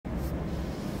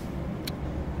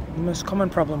the most common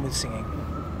problem with singing.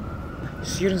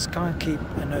 Students can't keep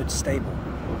a note stable,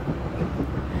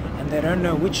 and they don't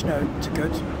know which note to go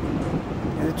to.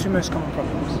 They're the two most common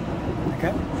problems.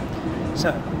 Okay?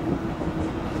 So,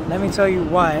 let me tell you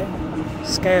why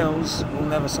scales will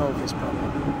never solve this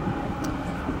problem.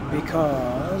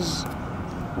 Because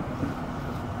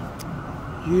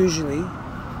usually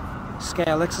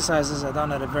scale exercises are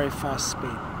done at a very fast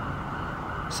speed.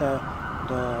 So,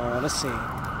 let's see.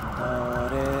 Do,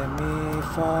 re, mi,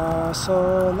 fa,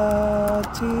 sol, la,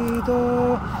 ti,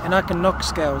 do. And I can knock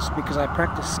scales because I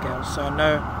practice scales, so I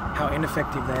know how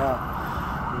ineffective they are.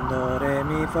 Do, re,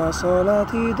 mi, fa, sol, la,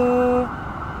 ti, do.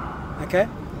 Okay,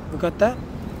 we got that?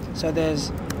 So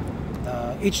there's,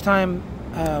 each time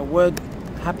a word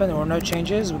happens or a note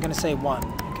changes, we're going to say one,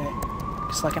 okay?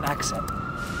 It's like an accent.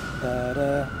 Da,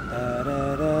 da, da,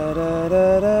 da, da,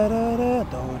 da, da, da, da,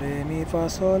 do, re, mi, fa,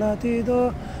 sol, la, ti,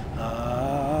 do.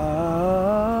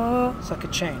 It's like a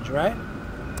change, right?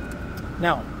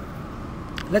 Now,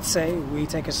 let's say we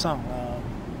take a song.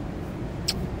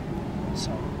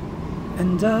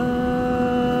 And I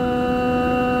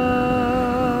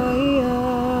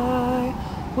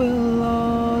will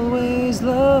always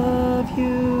love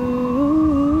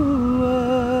you.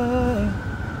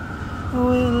 I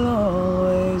will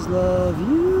always love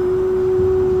you.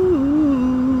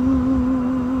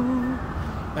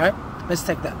 Alright, let's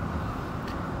take that.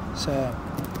 So,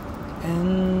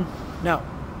 and now,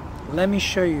 let me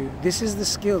show you. This is the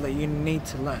skill that you need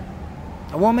to learn.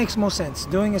 And what makes more sense,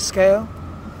 doing a scale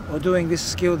or doing this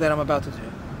skill that I'm about to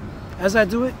do? As I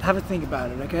do it, have a think about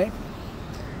it, okay?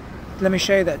 Let me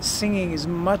show you that singing is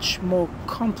much more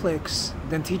complex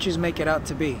than teachers make it out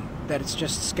to be. That it's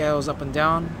just scales up and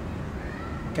down,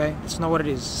 okay? It's not what it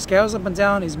is. Scales up and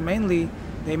down is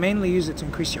they mainly use it to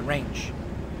increase your range,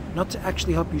 not to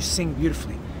actually help you sing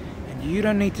beautifully. And you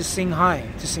don't need to sing high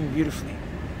to sing beautifully.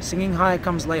 Singing high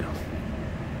comes later.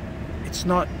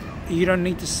 You don't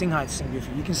need to sing high to sing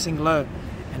beautifully. You can sing low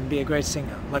and be a great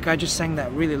singer. Like I just sang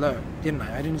that really low, didn't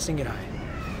I? I didn't sing it high.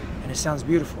 And it sounds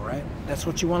beautiful, right? That's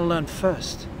what you want to learn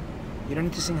first. You don't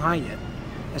need to sing high yet.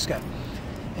 Let's go.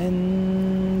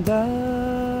 And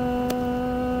I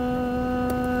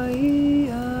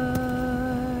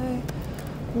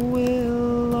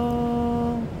will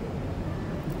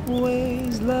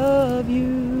always love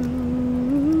you.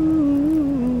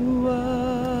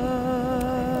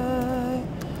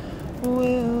 I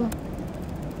will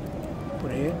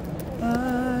put it here.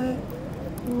 I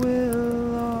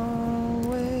will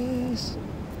always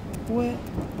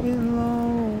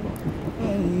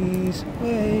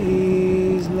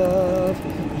love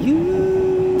you.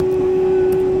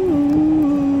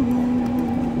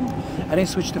 I didn't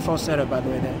switch to falsetto, by the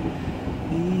way, there.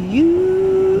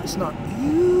 You, it's not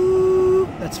you,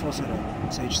 that's falsetto.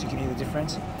 So just you can hear the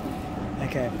difference.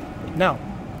 Okay, now,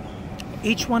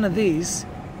 each one of these,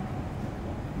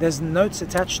 there's notes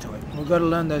attached to it. We've got to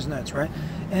learn those notes, right?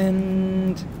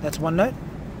 And that's one note.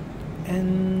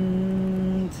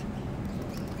 And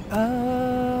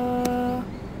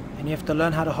you have to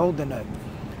learn how to hold the note.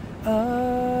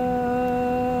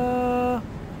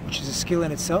 Which is a skill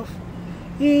in itself.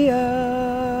 And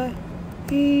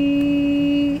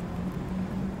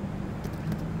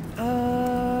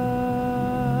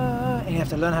you have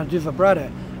to learn how to do vibrato.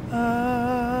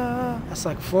 That's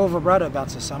like 4 vibrato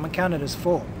bounces, so I'm gonna count it as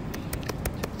 4.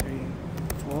 2, 3,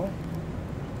 4.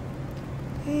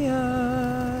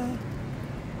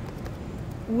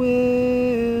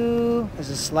 Will, there's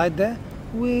a slide there.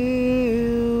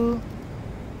 Will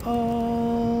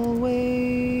always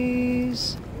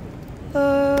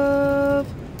love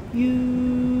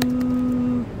you.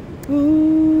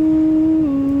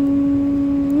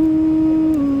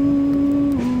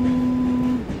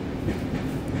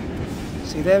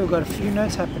 See there, we've got a few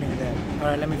notes happening there.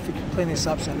 Alright, let me clean this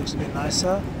up so it looks a bit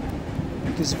nicer.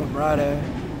 Put this vibrato.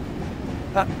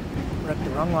 Wrecked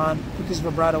the wrong one. Put this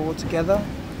vibrato all together.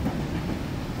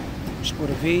 Just put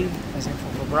a V as in for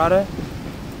vibrato.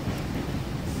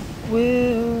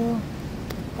 Will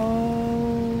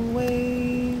always.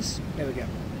 There we go.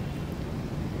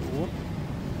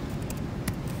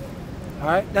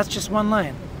 Alright, that's just one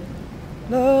line.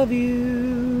 Love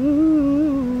you.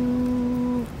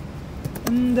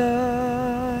 And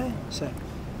I. So.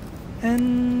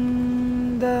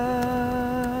 And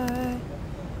I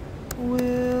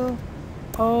will.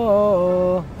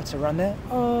 Oh. That's a run there.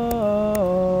 Always.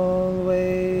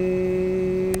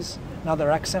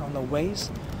 Another accent on the ways.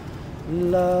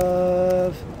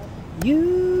 Love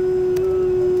you.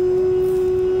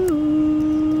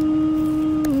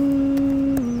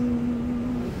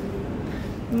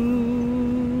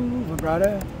 Ooh,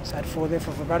 vibrato. So add 4 there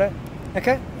for vibrato.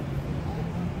 Okay.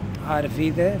 Add a V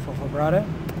there for vibrato.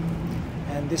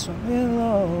 And this one, will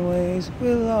always,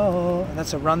 and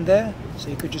that's a run there. So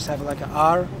you could just have like an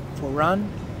R for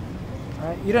run. All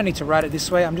right. You don't need to write it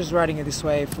this way. I'm just writing it this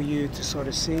way for you to sort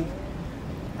of see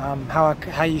how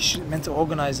you meant to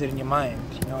organize it in your mind.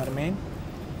 You know what I mean?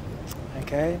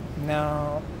 Okay.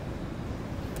 Now,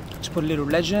 just put a little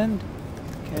legend.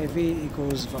 Okay. V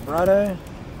equals vibrato.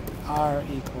 R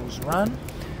equals run.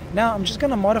 Now I'm just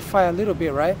going to modify a little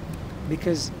bit, right?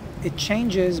 Because it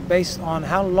changes based on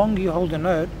how long you hold a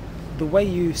note. The way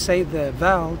you say the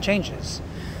vowel changes.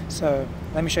 So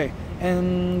let me show you.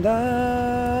 And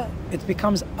it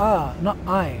becomes not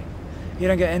I. You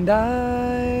don't go and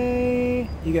I.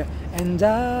 You go and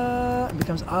it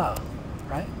becomes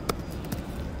right?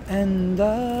 And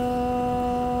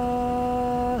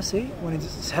see, when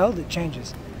it's held, it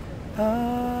changes.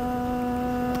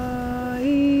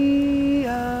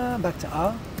 Back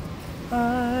to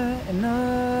and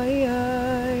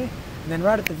then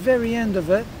right at the very end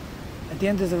of it, at the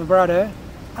end of the vibrato,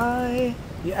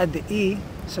 you add the E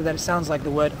so that it sounds like the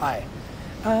word I.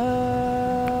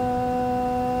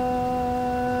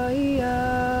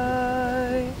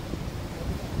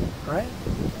 Right?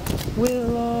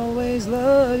 We'll always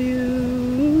love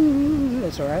you.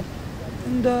 That's alright.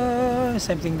 And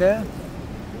same thing there.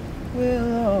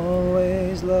 We'll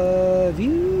always love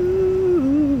you.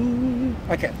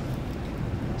 Okay.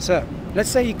 So, let's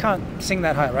say you can't sing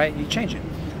that high, right? You change it.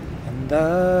 And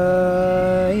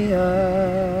I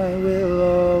will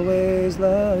always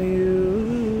love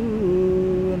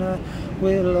you. And I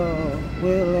will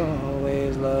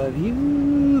always love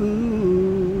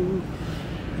you.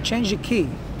 Change your key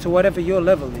to whatever your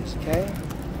level is, okay?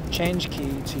 Change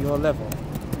key to your level.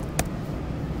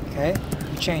 Okay?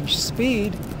 You change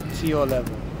speed to your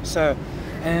level. So,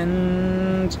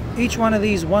 and each one of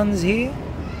these ones here,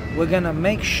 we're going to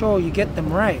make sure you get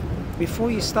them right before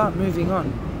you start moving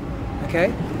on.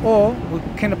 Okay? Or we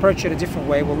can approach it a different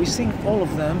way where we sing all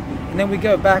of them and then we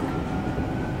go back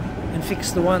and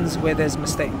fix the ones where there's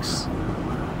mistakes.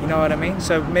 You know what I mean?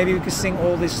 So maybe we could sing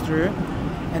all this through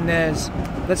and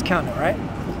let's count it, right?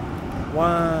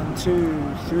 1,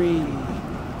 2, 3,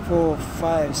 4,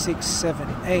 5, 6, 7,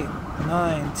 8,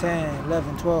 9, 10,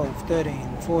 11, 12,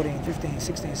 13, 14, 15,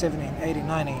 16, 17, 18,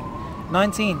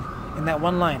 19 in that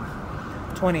one line.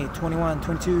 20, 21,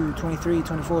 22, 23,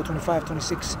 24, 25,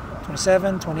 26,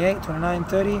 27, 28, 29,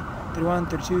 30, 31,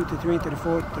 32, 33,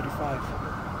 34, 35.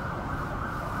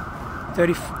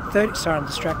 30, sorry, I'm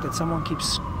distracted. Someone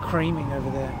keeps screaming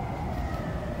over there.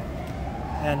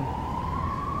 And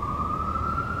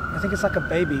I think it's like a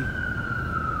baby.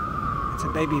 It's a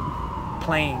baby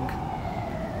playing.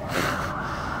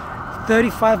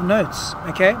 35 notes,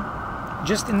 okay?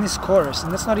 Just in this chorus,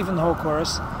 and that's not even the whole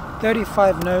chorus.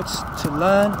 35 notes to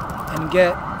learn and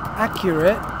get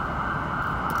accurate,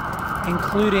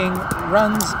 including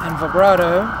runs and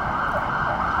vibrato,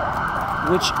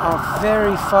 which are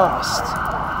very fast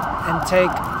and take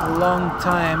a long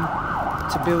time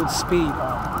to build speed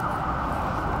on.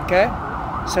 Okay?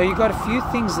 So you got a few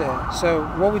things there. So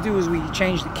what we do is we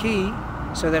change the key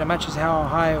so that it matches how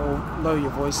high or low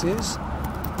your voice is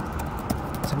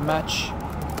to match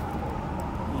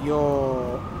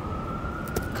your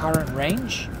current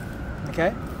range.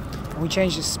 Okay? And we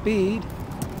change the speed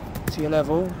to your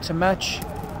level to match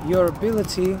your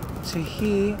ability to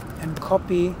hear and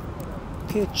copy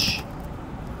pitch,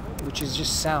 which is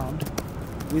just sound,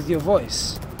 with your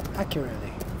voice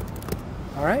accurately.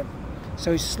 Alright?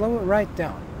 So slow it right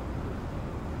down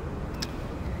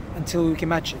until we can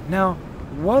match it. Now,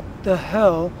 what the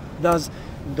hell does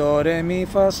do, re, mi,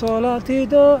 fa, sol, la, ti,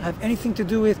 do have anything to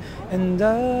do with and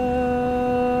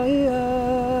I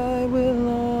will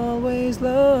always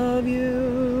love you,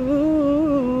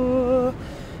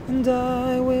 and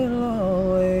I will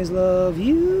always love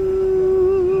you?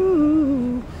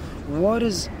 What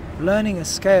is learning a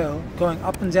scale, going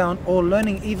up and down, or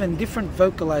learning even different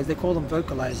vocalizers? They call them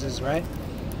vocalizers, right?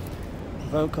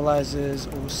 Vocalizers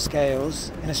or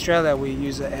scales. In Australia we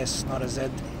use a S, not a Z.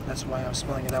 That's why I'm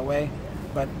spelling it that way,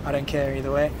 but I don't care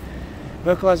either way.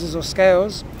 Vocalizers or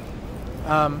scales,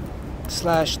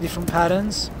 slash different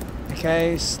patterns,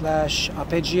 okay, slash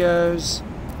arpeggios,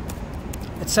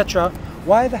 etc.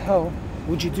 Why the hell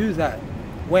would you do that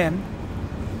when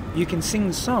you can sing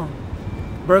the song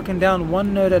broken down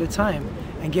one note at a time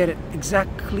and get it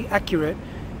exactly accurate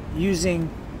using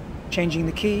changing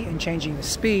the key and changing the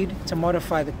speed to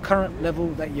modify the current level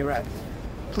that you're at?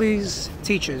 Please,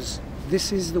 teachers,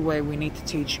 this is the way we need to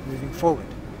teach moving forward.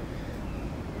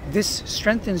 This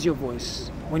strengthens your voice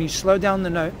when you slow down the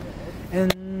note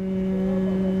and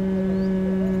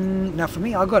Now for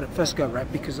me, I got it first go,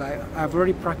 right? Because I've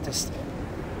already practiced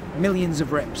millions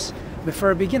of reps. But for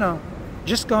a beginner,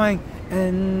 just going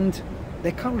and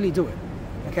they can't really do it,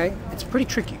 okay? It's pretty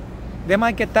tricky. They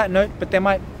might get that note, but they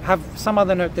might have some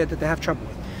other note there that they have trouble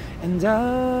with. And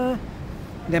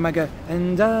they might go,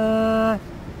 and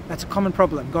that's a common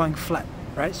problem, going flat,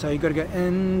 right? So you got to go,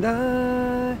 and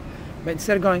but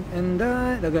instead of going, and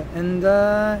they'll go, and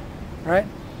right?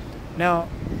 Now,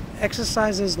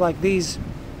 exercises like these,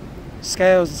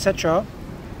 scales, etc.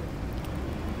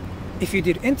 If you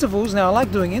did intervals, now I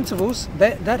like doing intervals,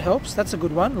 that helps, that's a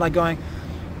good one, like going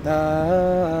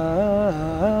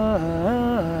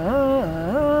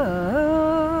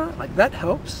like that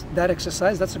helps, that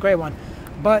exercise, that's a great one.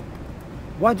 But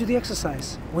why do the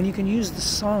exercise when you can use the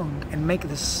song and make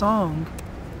the song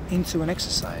into an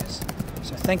exercise?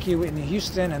 So thank you, Whitney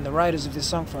Houston and the writers of this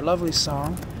song, for a lovely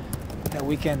song that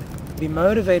we can be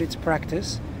motivated to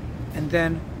practice, and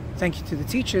then thank you to the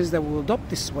teachers that will adopt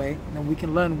this way, and we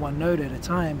can learn one note at a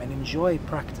time and enjoy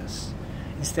practice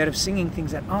instead of singing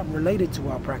things that aren't related to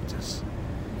our practice.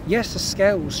 Yes, the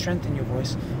scale will strengthen your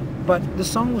voice, but the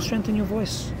song will strengthen your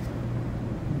voice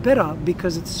better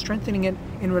because it's strengthening it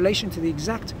in relation to the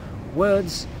exact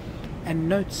words and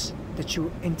notes that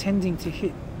you're intending to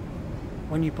hit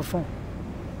when you perform.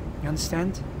 You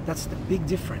understand? That's the big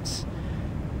difference,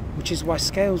 which is why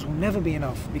scales will never be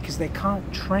enough, because they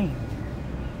can't train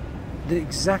the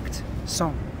exact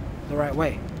song the right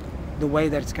way, the way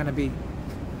that it's going to be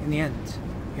in the end,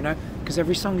 you know, because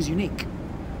every song is unique.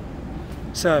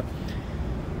 So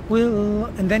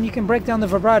and then you can break down the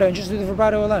vibrato and just do the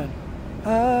vibrato alone,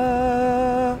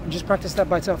 and just practice that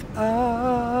by itself.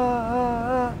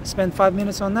 Spend 5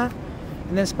 minutes on that,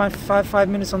 and then spend 5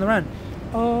 minutes on the run.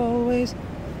 Always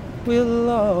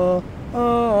will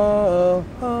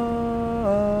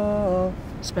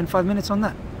spend 5 minutes on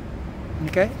that.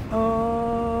 Okay, and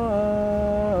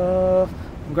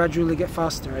gradually get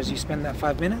faster as you spend that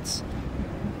 5 minutes,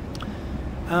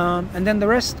 and then the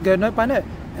rest go note by note.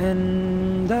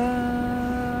 And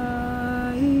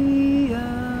I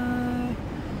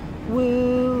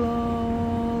will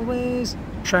always,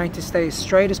 trying to stay as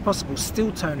straight as possible,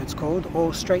 still tone it's called,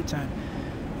 or straight tone,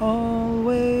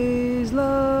 always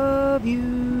love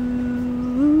you.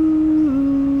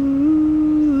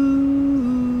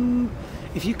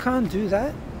 If you can't do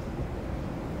that,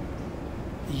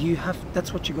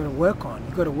 that's what you got to work on.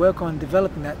 You got to work on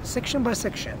developing that section by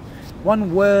section,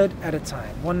 one word at a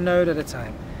time, one note at a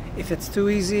time. If it's too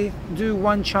easy, do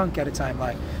one chunk at a time,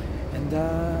 like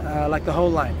like the whole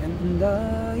line. And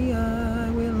I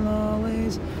will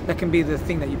always. That can be the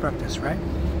thing that you practice, right?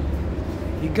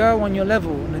 You go on your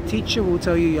level, and the teacher will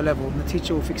tell you your level, and the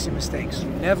teacher will fix your mistakes. You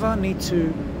never need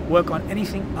to work on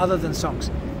anything other than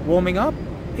songs. Warming up,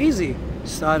 easy.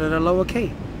 Start at a lower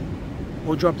key,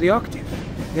 or drop the octave.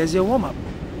 There's your warm-up.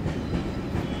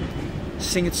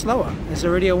 Sing it slower. There's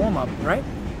already a warm-up, right?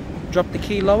 Drop the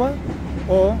key lower,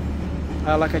 or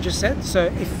like I just said. So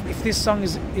if this song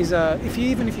is if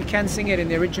you can sing it in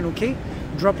the original key,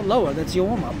 drop it lower. That's your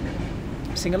warm-up.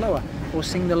 Sing it lower, or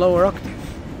sing the lower octave.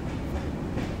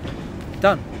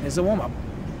 Done. There's a warm-up.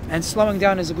 And slowing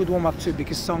down is a good warm-up too,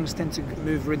 because songs tend to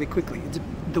move really quickly.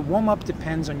 The warm-up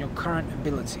depends on your current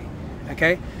ability.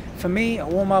 Okay, for me, a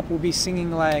warm-up will be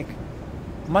singing like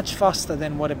much faster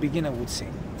than what a beginner would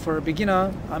sing. For a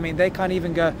beginner, I mean, they can't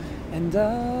even go, and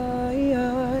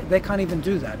they can't even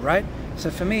do that, right? So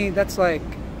for me, that would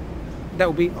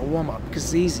be a warm-up, because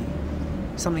it's easy,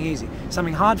 something easy.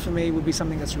 Something hard for me would be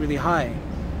something that's really high.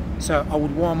 So I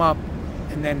would warm up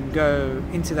and then go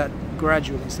into that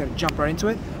gradually instead of jump right into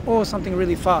it, or something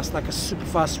really fast, like a super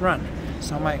fast run.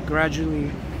 So I might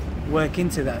gradually work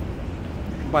into that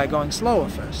by going slower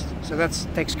first. So that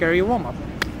takes care of your warm-up.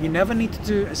 You never need to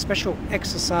do a special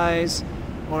exercise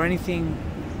or anything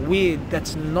weird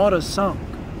that's not a song.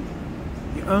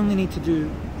 You only need to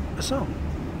do a song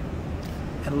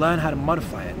and learn how to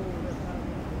modify it.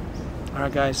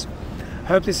 Alright guys,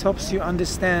 hope this helps you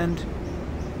understand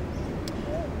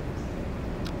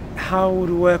how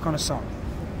to work on a song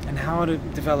and how to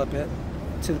develop it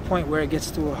to the point where it gets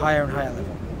to a higher and higher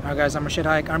level. Alright guys, I'm Rashid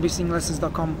Hayek,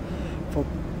 rnbsinginglessons.com for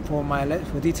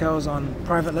details on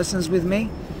private lessons with me.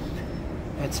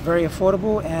 It's very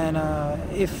affordable, and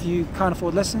if you can't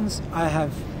afford lessons, I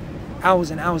have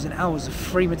hours and hours and hours of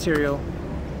free material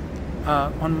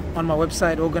on my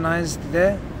website organized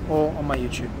there, or on my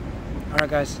YouTube. Alright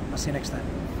guys, I'll see you next time.